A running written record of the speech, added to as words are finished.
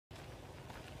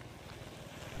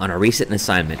On a recent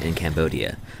assignment in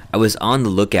Cambodia, I was on the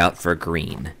lookout for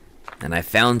green, and I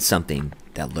found something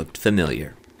that looked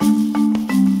familiar.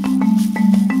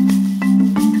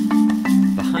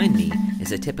 Behind me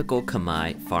is a typical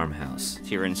Kuh-Mai farmhouse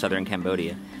here in southern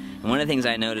Cambodia. And one of the things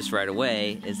I noticed right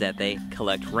away is that they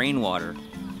collect rainwater.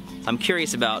 I'm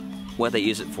curious about what they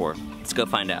use it for. Let's go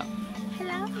find out.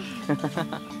 Hello.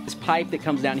 This pipe that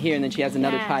comes down here, and then she has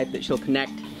another pipe that she'll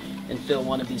connect and fill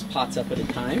one of these pots up at a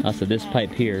time. Oh, so this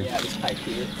pipe here. Yeah, this pipe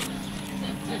here.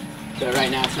 So right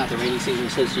now it's not the rainy season,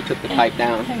 so she took the pipe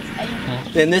down.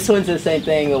 Then this one's the same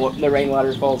thing. The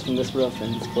rainwater falls from this roof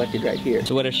and it's collected right here.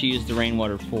 So what does she use the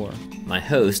rainwater for? My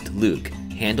host, Luke,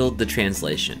 handled the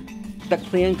translation.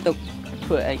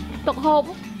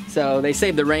 So they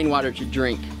save the rainwater to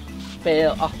drink.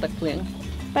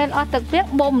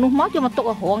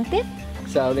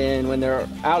 So then when they're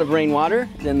out of rainwater,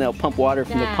 then they'll pump water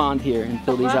from the pond here and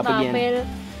fill these up again.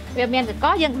 And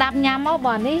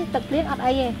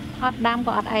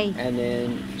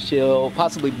then she'll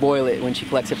possibly boil it when she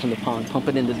collects it from the pond. Pump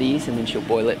it into these and then she'll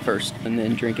boil it first and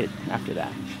then drink it after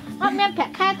that.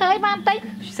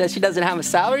 She says she doesn't have a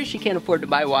salary, she can't afford to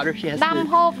buy water. She has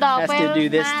to do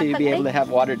this to be able to have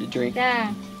water to drink.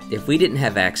 If we didn't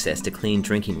have access to clean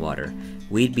drinking water,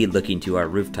 we'd be looking to our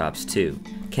rooftops too.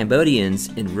 Cambodians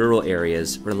in rural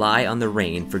areas rely on the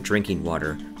rain for drinking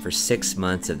water for 6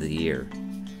 months of the year.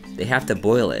 They have to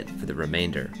boil it for the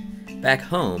remainder. Back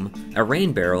home, a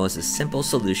rain barrel is a simple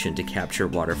solution to capture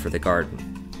water for the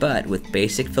garden. But with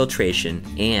basic filtration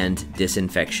and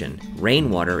disinfection,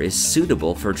 rainwater is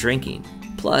suitable for drinking.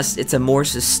 Plus, it's a more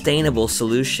sustainable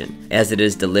solution as it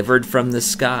is delivered from the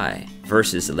sky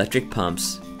versus electric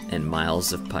pumps and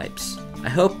miles of pipes. I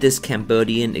hope this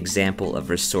Cambodian example of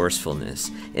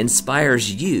resourcefulness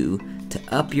inspires you to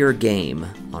up your game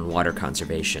on water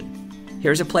conservation.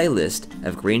 Here's a playlist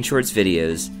of GreenShortz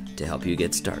videos to help you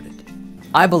get started.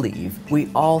 I believe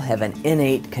we all have an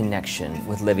innate connection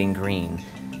with living green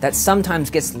that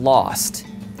sometimes gets lost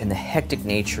in the hectic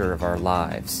nature of our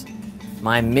lives.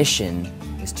 My mission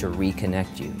is to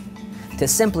reconnect you, to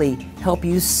simply help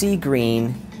you see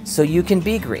green so you can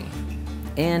be green.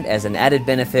 And as an added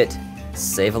benefit,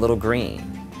 save a little green.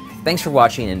 Thanks for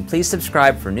watching, and please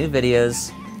subscribe for new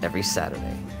videos every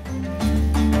Saturday.